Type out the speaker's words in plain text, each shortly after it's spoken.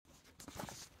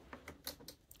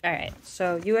All right,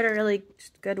 so you had a really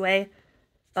good way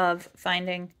of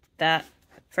finding that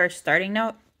first starting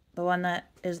note, the one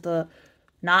that is the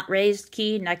not raised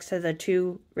key next to the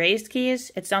two raised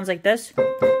keys. It sounds like this.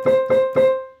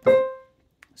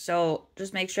 So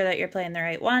just make sure that you're playing the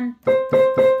right one.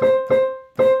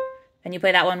 And you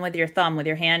play that one with your thumb, with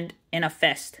your hand in a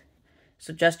fist.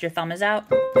 So just your thumb is out.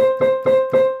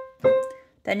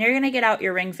 Then you're going to get out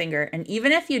your ring finger. And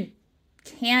even if you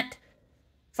can't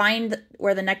find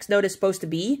where the next note is supposed to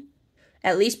be,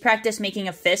 at least practice making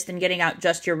a fist and getting out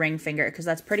just your ring finger, because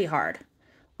that's pretty hard.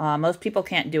 Most people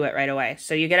can't do it right away.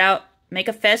 So you get out, make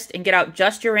a fist, and get out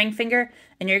just your ring finger,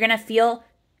 and you're going to feel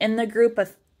in the group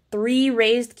of 3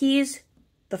 raised keys,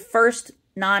 the first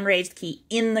non-raised key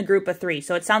in the group of 3.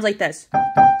 So it sounds like this. I'm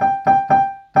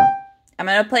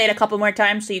going to play it a couple more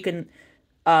times so you can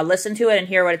listen to it and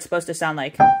hear what it's supposed to sound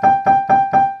like.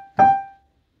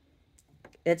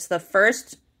 It's the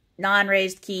first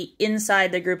non-raised key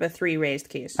inside the group of 3 raised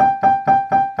keys. All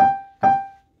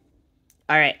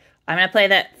right, I'm going to play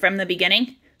that from the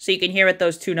beginning so you can hear what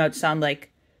those 2 notes sound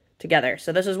like together.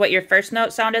 So this is what your first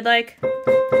note sounded like.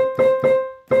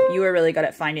 You were really good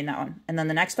at finding that one. And then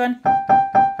the next one.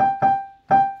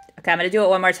 Okay, I'm going to do it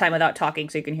one more time without talking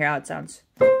so you can hear how it sounds.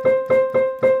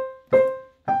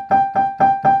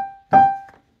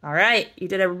 All right, you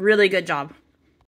did a really good job.